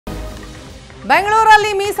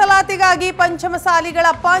ಬೆಂಗಳೂರಲ್ಲಿ ಮೀಸಲಾತಿಗಾಗಿ ಪಂಚಮಸಾಲಿಗಳ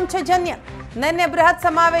ಪಾಂಚಜನ್ಯ. ನಿನ್ನೆ ಬೃಹತ್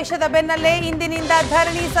ಸಮಾವೇಶದ ಬೆನ್ನಲ್ಲೇ ಇಂದಿನಿಂದ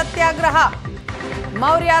ಧರಣಿ ಸತ್ಯಾಗ್ರಹ.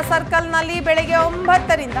 ಮೌರ್ಯ ಸರ್ಕಲ್ನಲ್ಲಿ ಬೆಳಗ್ಗೆ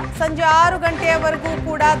 9ರಿಂದ ಸಂಜೆ 6 ಗಂಟೆಯವರೆಗೂ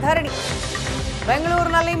ಕೂಡ ಧರಣಿ.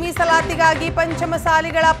 ಬೆಂಗಳೂರಿನಲ್ಲಿ ಮೀಸಲಾತಿಗಾಗಿ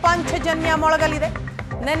ಪಂಚಮಸಾಲಿಗಳ ಪಾಂಚಜನ್ಯ ಮೊಳಗಲಿದೆ.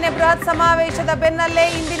 ನಿನ್ನೆ ಬೃಹತ್ ಸಮಾವೇಶದ ಬೆನ್ನಲ್ಲೇ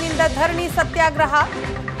ಇಂದಿನಿಂದ ಧರಣಿ ಸತ್ಯಾಗ್ರಹ.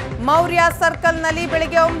 ಮೌರ್ಯ ಸರ್ಕಲ್ನಲ್ಲಿ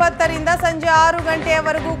ಬೆಳಗ್ಗೆ 9ರಿಂದ ಸಂಜೆ 6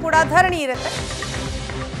 ಗಂಟೆಯವರೆಗೂ ಕೂಡ ಧರಣಿ ಇರುತ್ತೆ.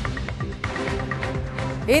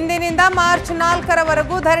 ಇಂದಿನಿಂದ ಮಾರ್ಚ್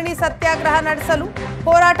 4ರವರೆಗೂ ಧರಣಿ ಸತ್ಯಾಗ್ರಹ ನಡೆಸಲು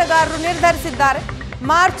ಹೋರಾಟಗಾರರು ನಿರ್ಧರಿಸಿದ್ದಾರೆ.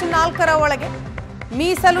 ಮಾರ್ಚ್ 4ರ ಒಳಗೆ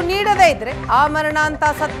ಮೀಸಲು ನೀಡದೇ ಇದ್ರೆ ಆಮರಣಾಂತ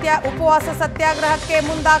ಉಪವಾಸ ಸತ್ಯಾಗ್ರಹಕ್ಕೆ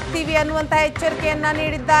ಮುಂದಾಗ್ತೀವಿ ಅನ್ನುವಂಥ ಎಚ್ಚರಿಕೆಯನ್ನ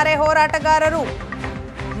ನೀಡಿದ್ದಾರೆ ಹೋರಾಟಗಾರರು.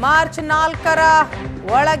 ಮಾರ್ಚ್ 4ರ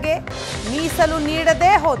ಒಳಗೆ ಮೀಸಲು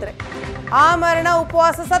ನೀಡದೇ ಹೋದ್ರೆ ಆಮರಣ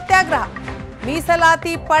ಉಪವಾಸ ಸತ್ಯಾಗ್ರಹ,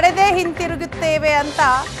 ಮೀಸಲಾತಿ ಪಡೆದೇ ಹಿಂತಿರುಗುತ್ತೇವೆ ಅಂತ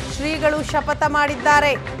ಶ್ರೀಗಳು ಶಪಥ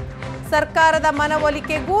ಮಾಡಿದ್ದಾರೆ. ಸರ್ಕಾರದ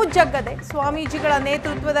ಮನವೊಲಿಕೆಗೂ ಜಗ್ಗದೆ ಸ್ವಾಮೀಜಿಗಳ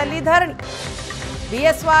ನೇತೃತ್ವದಲ್ಲಿ ಧರಣಿ.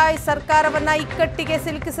 ಬಿಎಸ್ವೈ ಸರ್ಕಾರವನ್ನ ಇಕ್ಕಟ್ಟಿಗೆ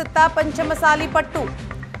ಸಿಲುಕಿಸುತ್ತಾ ಪಂಚಮಸಾಲಿ ಪಟ್ಟು.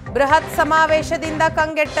 ಬೃಹತ್ ಸಮಾವೇಶದಿಂದ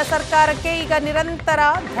ಕಂಗೆಟ್ಟ ಸರ್ಕಾರಕ್ಕೆ ಈಗ ನಿರಂತರ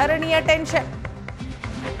ಧರಣಿಯ ಟೆನ್ಷನ್.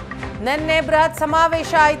 ನಿನ್ನೆ ಬೃಹತ್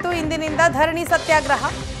ಸಮಾವೇಶ ಆಯಿತು, ಇಂದಿನಿಂದ ಧರಣಿ ಸತ್ಯಾಗ್ರಹ.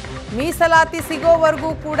 ಮೀಸಲಾತಿ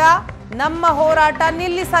ಸಿಗೋವರೆಗೂ ಕೂಡ ನಮ್ಮ ಹೋರಾಟ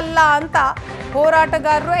ನಿಲ್ಲಿಸಲ್ಲ ಅಂತ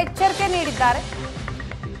ಹೋರಾಟಗಾರರು ಎಚ್ಚರಿಕೆ ನೀಡಿದ್ದಾರೆ.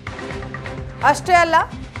 ಅಷ್ಟೇ ಅಲ್ಲ,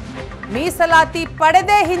 ಮೀಸಲಾತಿ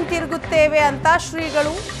ಪಡೆದೇ ಹಿಂತಿರುಗುತ್ತೇವೆ ಅಂತ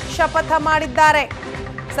ಶ್ರೀಗಳು ಶಪಥ ಮಾಡಿದ್ದಾರೆ.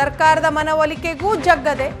 ಸರ್ಕಾರದ ಮನವೊಲಿಕೆಗೂ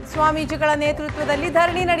ಜಗ್ಗದೆ ಸ್ವಾಮೀಜಿಗಳ ನೇತೃತ್ವದಲ್ಲಿ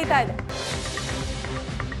ಧರಣಿ ನಡೀತಾ ಇದೆ.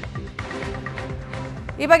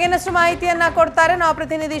 ಈ ಬಗ್ಗೆನಷ್ಟು ಮಾಹಿತಿಯನ್ನ ಕೊಡ್ತಾರೆ ನಾವು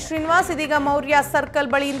ಪ್ರತಿನಿಧಿ ಶ್ರೀನಿವಾಸ್. ಇದೀಗ ಮೌರ್ಯ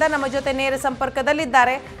ಸರ್ಕಲ್ ಬಳಿಯಿಂದ ನಮ್ಮ ಜೊತೆ ನೇರ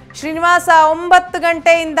ಸಂಪರ್ಕದಲ್ಲಿದ್ದಾರೆ. ಶ್ರೀನಿವಾಸ, 9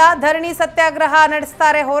 ಗಂಟೆಯಿಂದ ಧರಣಿ ಸತ್ಯಾಗ್ರಹ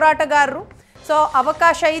ನಡೆಸ್ತಾರೆ ಹೋರಾಟಗಾರರು. ಸೊ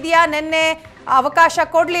ಅವಕಾಶ ಇದೆಯಾ? ನಿನ್ನೆ ಅವಕಾಶ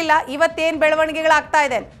ಕೊಡ್ಲಿಲ್ಲ, ಇವತ್ತೇನ್ ಬೆಳವಣಿಗೆಗಳಾಗ್ತಾ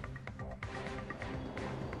ಇದೆ?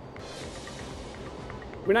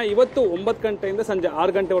 ವೀಣಾ, ಇವತ್ತು 9 ಗಂಟೆಯಿಂದ ಸಂಜೆ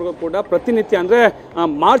 6 ಗಂಟೆವರೆಗೂ ಕೂಡ ಪ್ರತಿನಿತ್ಯ ಅಂದರೆ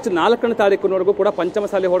ಮಾರ್ಚ್ 4ನೇ ತಾರೀಕಿನವರೆಗೂ ಕೂಡ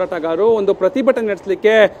ಪಂಚಮಸಾಲಿ ಹೋರಾಟಗಾರರು ಒಂದು ಪ್ರತಿಭಟನೆ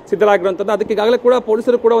ನಡೆಸಲಿಕ್ಕೆ ಸಿದ್ಧರಾಗಿರುವಂಥದ್ದು. ಅದಕ್ಕೆ ಈಗಾಗಲೇ ಕೂಡ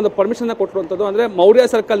ಪೊಲೀಸರು ಕೂಡ ಒಂದು ಪರ್ಮಿಷನ್ ಕೊಟ್ಟಿರುವಂಥದ್ದು. ಅಂದರೆ ಮೌರ್ಯ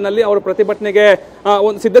ಸರ್ಕಲ್ನಲ್ಲಿ ಅವರು ಪ್ರತಿಭಟನೆಗೆ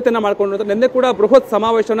ಒಂದು ಸಿದ್ಧತೆಯನ್ನು ಮಾಡಿಕೊಂಡಿರುವಂಥ. ನಿನ್ನೆ ಕೂಡ ಬೃಹತ್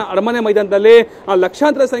ಸಮಾವೇಶನ ಅರಮನೆ ಮೈದಾನದಲ್ಲಿ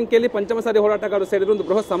ಲಕ್ಷಾಂತರ ಸಂಖ್ಯೆಯಲ್ಲಿ ಪಂಚಮಸಾಲಿ ಹೋರಾಟಗಾರರು ಸೇರಿದ್ರು, ಒಂದು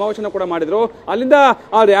ಬೃಹತ್ ಸಮಾವೇಶನ ಕೂಡ ಮಾಡಿದ್ರು. ಅಲ್ಲಿಂದ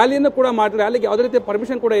ಆ ರ್ಯಾಲಿಯನ್ನು ಕೂಡ ಮಾಡಿದ್ರು. ರ್ಯಾಲಿಗೆ ಯಾವುದೇ ರೀತಿಯ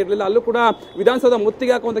ಪರ್ಮಿಷನ್ ಕೂಡ ಇರಲಿಲ್ಲ. ಅಲ್ಲೂ ಕೂಡ ವಿಧಾನಸೌಧ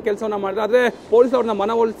ಮುತ್ತಿಗೆ ಹಾಕುವಂಥ ಕೆಲಸವನ್ನು ಮಾಡಿದ್ರು. ಆದರೆ ಪೊಲೀಸ್ ಅವ್ರನ್ನ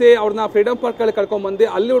ಮನವೊಲಿಸಿ ಅವ್ರನ್ನ ಫ್ರೀಡಂ ಪಾರ್ಕ್ಗಳಲ್ಲಿ ಕರ್ಕೊಂಡ್ಬಂದು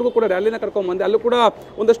ಅಲ್ಲಿವರೆಗೂ ಕೂಡ ರ್ಯಾಲಿನ ಕರ್ಕೊಂಡ್ಬಂದು ಅಲ್ಲೂ ಕೂಡ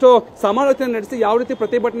ಒಂದಷ್ಟು ಸಮಾಲೋಚನೆ ನಡೆಸಿ ಯಾವ ರೀತಿ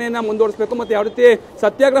ಪ್ರತಿಭಟನೆಯನ್ನ ಮುಂದುವರಿಸಬೇಕು ಮತ್ತು ಯಾವ ರೀತಿ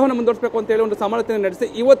ಸತ್ಯಾಗ್ರಹವನ್ನು ಮುಂದುವರಿಸಬೇಕು ಅಂತ ಹೇಳಿ ಒಂದು ಸಮಾಲೋಚನೆ ನಡೆಸಿ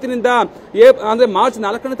ಇವತ್ತಿನಿಂದ ಅಂದ್ರೆ ಮಾರ್ಚ್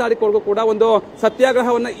 4ನೇ ತಾರೀಕುವರೆಗೂ ಕೂಡ ಒಂದು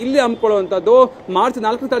ಸತ್ಯಾಗ್ರಹವನ್ನ ಇಲ್ಲಿ ಹಮ್ಮಿಕೊಳ್ಳುವಂಥದ್ದು. ಮಾರ್ಚ್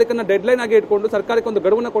 4ನೇ ತಾರೀಕನ್ನ ಡೆಡ್ಲೈನ್ ಆಗಿ ಇಟ್ಕೊಂಡು ಸರ್ಕಾರಕ್ಕೆ ಒಂದು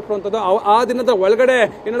ಗಡುವನ್ನು ಕೊಟ್ಟಿರುವಂಥದ್ದು. ಆ ದಿನದ ಒಳಗಡೆ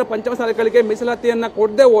ಏನಾದ್ರು ಪಂಚಮಸಾಲಿಗಳಿಗೆ ಮೀಸಲಾತಿಯನ್ನ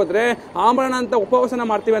ಕೊಡದೆ ಹೋದ್ರೆ ಆಮರಣ ಅಂತ ಉಪವಾಸನ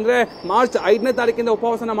ಮಾಡ್ತೀವಿ. ಅಂದ್ರೆ ಮಾರ್ಚ್ 5ನೇ ತಾರೀಕಿಂದ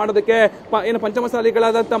ಉಪವಾಸನ ಮಾಡೋದಕ್ಕೆ ಏನು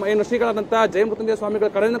ಪಂಚಮಸಾಲಿಗಳಾದಂತ ಏನು ಶ್ರೀಗಳಾದಂತ ಜಯಮೃತ್ಯುಂಜಯ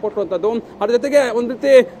ಸ್ವಾಮಿಗಳ ಕರೆಯನ್ನು ಕೊಟ್ಟಿರುವಂಥದ್ದು. ಅದ್ರ ಜೊತೆಗೆ ಒಂದು ರೀತಿ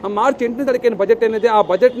ಮಾರ್ಚ್ 8ನೇ ತಾರೀಕಿನ ಬಜೆಟ್ ಏನಿದೆ ಆ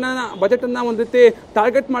ಬಜೆಟ್ ಅನ್ನ ಒಂದು ರೀತಿ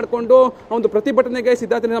ಟಾರ್ಗೆಟ್ ಮಾಡಿಕೊಂಡು ಒಂದು ಪ್ರತಿಭಟನೆಗೆ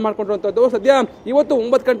ಸಿದ್ಧತೆಯನ್ನು ಮಾಡ್ಕೊಂಡಿರುವಂಥದ್ದು. ಸದ್ಯ ಇವತ್ತು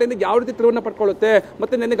 9 ಗಂಟೆಯಿಂದ ಯಾವ ರೀತಿ ತಿರುವನ್ನ ಪಡ್ಕೊಳ್ಳುತ್ತೆ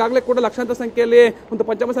ಮತ್ತೆ ನಿನ್ನೆಗಾಗಲೇ ಕೂಡ ಲಕ್ಷಾಂತರ ಸಂಖ್ಯೆಯಲ್ಲಿ ಒಂದು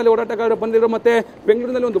ಪಂಚಮಸಾಲಿ ಹೋರಾಟಗಾರರು ಬಂದಿದ್ರು. ಮತ್ತೆ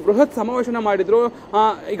ಬೆಂಗಳೂರಿನಲ್ಲಿ ಒಂದು ಬೃಹತ್ ಸಮಾವೇಶನ ಮಾಡಿದ್ರು.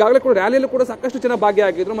 ಈಗಾಗಲೇ ಕೂಡ ರ್ಯಾಲಿಯಲ್ಲೂ ಕೂಡ ಸಾಕಷ್ಟು ಜನ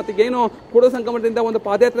ಭಾಗಿಯಾಗಿದ್ರು. ಮತ್ತೆ ಏನು ಕೂಡ ಸಂಗಮದಿಂದ ಒಂದು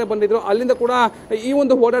ಪಾದಯಾತ್ರೆ ಬಂದಿದ್ರು. ಅಲ್ಲಿಂದ ಕೂಡ ಈ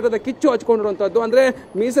ಒಂದು ಹೋರಾಟದ ಕಿಚ್ಚು ಹಚ್ಕೊಂಡಿರುವಂತದ್ದು. ಅಂದ್ರೆ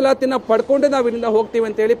ಮೀಸಲಾತಿನ ಪಡ್ಕೊಂಡೇ ನಾವು ಇಲ್ಲಿಂದ ಹೋಗ್ತೀವಿ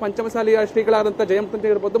ಅಂತ ಹೇಳಿ ಪಂಚಮಸಾಲಿಯ ಶ್ರೀಗಳಾದಂತಹ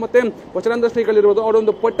ಜಯಮೃತ್ಯುಂಜಯ ಇರ್ಬೋದು ಮತ್ತೆ ವಚನಾನಂದ ಶ್ರೀಗಳಿರ್ಬೋದು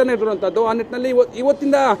ಅವರೊಂದು ಪಟ್ಟಣ ಇರುವಂತದ್ದು. ಆ ನಿಟ್ಟಿನಲ್ಲಿ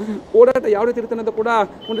ಇವತ್ತಿಂದ ಹೋರಾಟ ಯಾವ ರೀತಿ ಇರುತ್ತೆ ಅನ್ನೋದು ಕೂಡ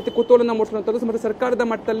ಒಂದು ರೀತಿ ಕುತೂಹಲನ ಮೂಡಿಸುವಂಥದ್ದು. ಮತ್ತೆ ಸರ್ಕಾರದ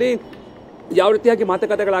ಮಟ್ಟದಲ್ಲಿ ಯಾವ ರೀತಿಯಾಗಿ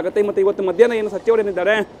ಮಾತುಕತೆಗಳಾಗುತ್ತೆ ಮತ್ತೆ ಇವತ್ತು ಮಧ್ಯಾಹ್ನ ಏನು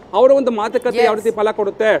ಸಚಿವರೇನಿದ್ದಾರೆ ಅವರ ಒಂದು ಮಾತುಕತೆ ಯಾವ ರೀತಿ ಫಲ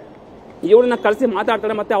ಕೊಡುತ್ತೆ, ಇವ್ರನ್ನ ಕಳಿಸಿ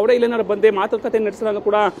ಮಾತಾಡ್ತಾರೆ ಮತ್ತೆ ಅವರೇ ಇಲ್ಲೇನಾದ್ರು ಬಂದೆ ಮಾತುಕತೆ ನಡೆಸೋದು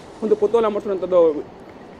ಕೂಡ ಒಂದು ಕುತೂಹಲ ಮೂಡಿಸುವಂಥದ್ದು.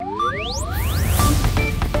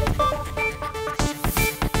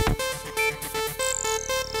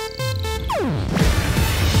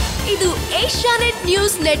 ಇದು ಏಷ್ಯಾನೆಟ್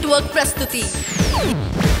ನ್ಯೂಸ್ ನೆಟ್ವರ್ಕ್ ಪ್ರಸ್ತುತಿ.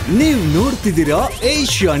 ನೀವು ನೋಡ್ತಿದ್ದೀರಾ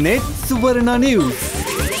ಏಷ್ಯಾನೆಟ್ ಸುವರ್ಣ ನ್ಯೂಸ್.